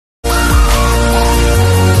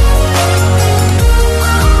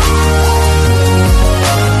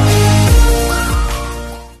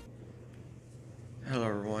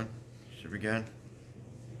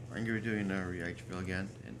reaction video again,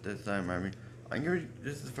 and this time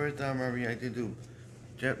this is the first time I reacted to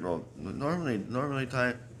Jethro. Normally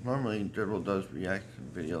Jethro does reaction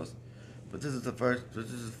videos, but this is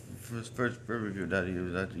his first review that he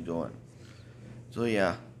was actually doing. So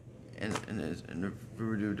yeah, and the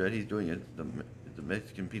review that he's doing is the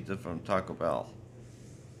Mexican pizza from Taco Bell.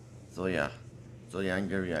 So yeah, I'm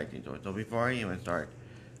gonna reacting to it. So before I even start,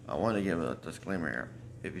 I want to give a disclaimer here.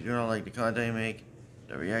 If you do not like the content I make,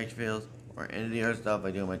 the reaction videos, or any of the other stuff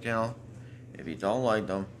I do on my channel, if you don't like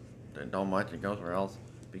them, then don't watch it elsewhere else.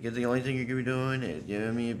 Because the only thing you can be doing is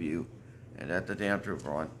giving me a view, and that's the damn truth,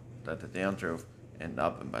 Ron. That's the damn truth, and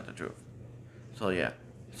nothing but the truth. So yeah,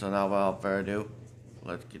 so now without further ado,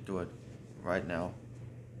 let's get to it right now.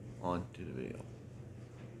 On to the video.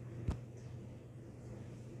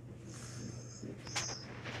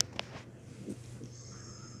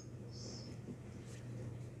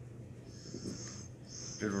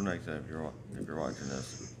 Good one next time if you're watching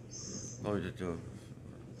this. Always just do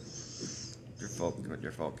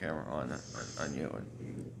your phone camera on you, and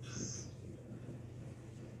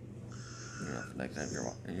next time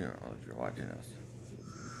if you're watching this.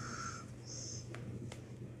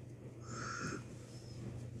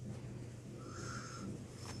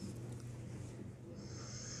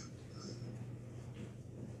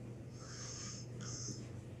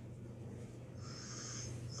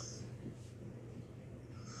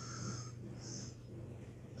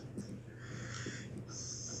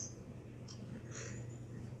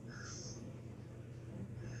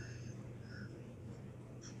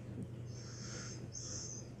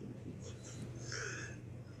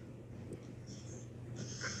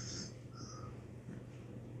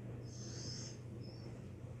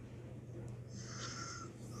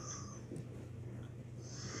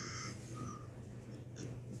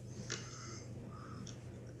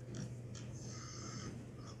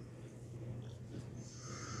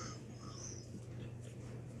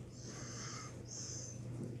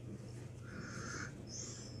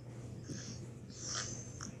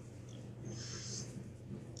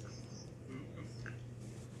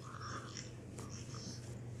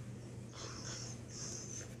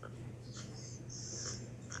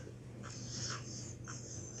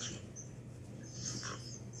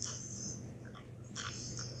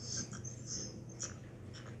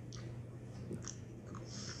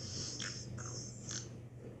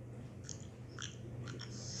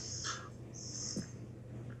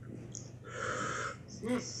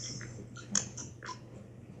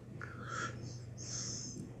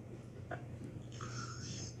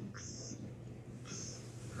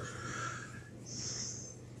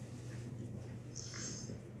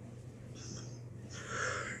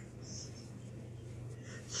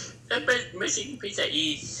 The Mexican pizza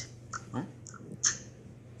is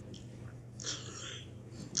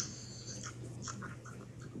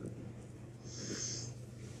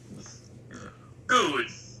good.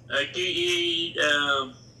 I give it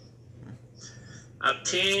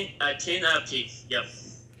a 10 out of 10. Yep.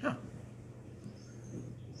 Huh.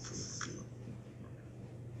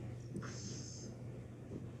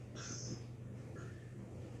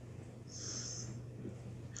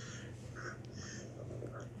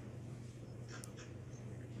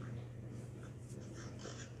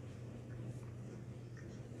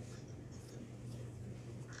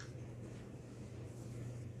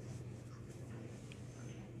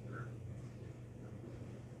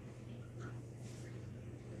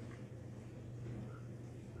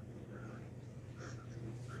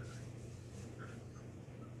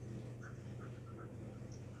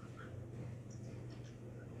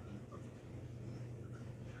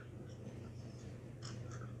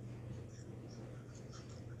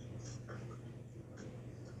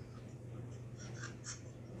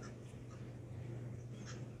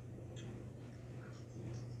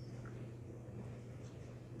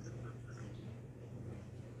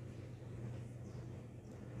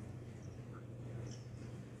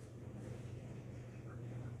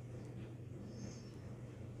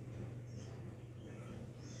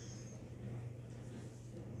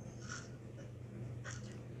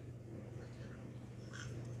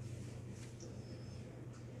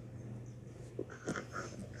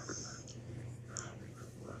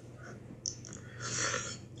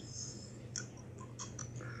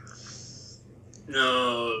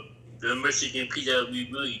 No, the Mexican pizza we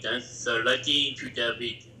really done. So lucky to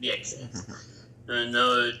the reaction.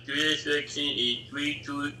 No, today's reaction is 3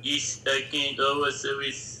 to each second over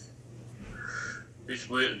service. This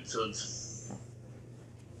weird, so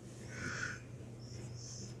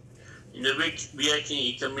in the reaction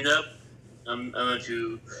is coming up. I'm going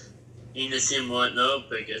to in the same one now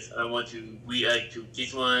because I want to react to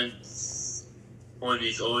this one on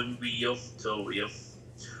his own video. So yeah.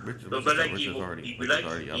 Which is But like which is already if you which is like,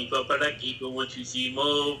 already up. if you like, if you want to see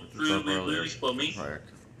more Which is food up earlier reviews for me, prior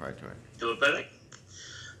to it. so like.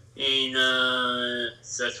 And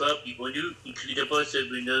that's what people do. Include the post of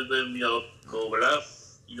another meal. Go voilà.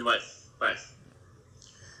 You know what? Bye.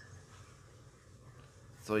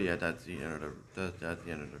 So yeah, that's the end of that's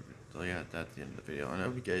the end of the so yeah, that's the end of the video. I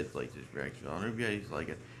hope you guys like this reaction. I hope you guys like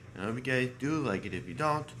it. And I hope you guys do like it. If you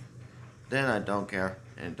don't, then I don't care.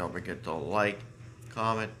 And don't forget to like,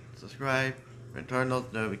 comment, subscribe, and turn those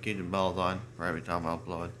notification bells on for every time I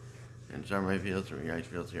upload. And share my videos from your guys'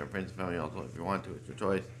 videos to your friends and family also if you want to. It's your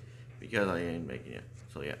choice. Because I ain't making it.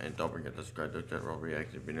 So yeah, and don't forget to subscribe to Jethro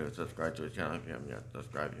Reacts if you're new. Subscribe to his channel if you haven't yet.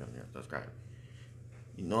 Subscribe if you haven't yet. Subscribe.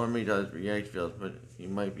 He normally does react videos, but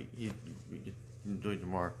he's doing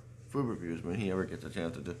more food reviews when he ever gets a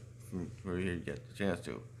chance to do, where he gets a chance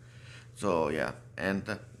to. So yeah, and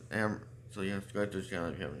so yeah, subscribe to his channel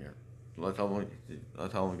if you haven't yet. Let's help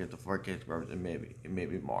him get to 4K subscribers and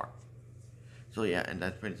maybe more. So yeah, and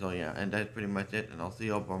that's pretty much it. And I'll see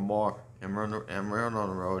you for more. And we're on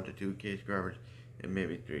the road to 2K subscribers and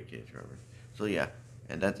maybe 3K subscribers. So yeah,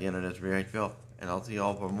 and that's the end of this react film. And I'll see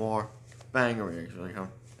y'all for more banger reactions.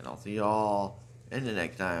 And I'll see y'all in the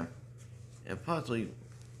next time. And possibly,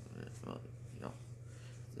 well,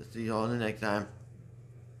 see y'all in the next time.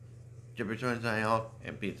 Chipper signing out,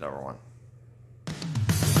 and peace everyone.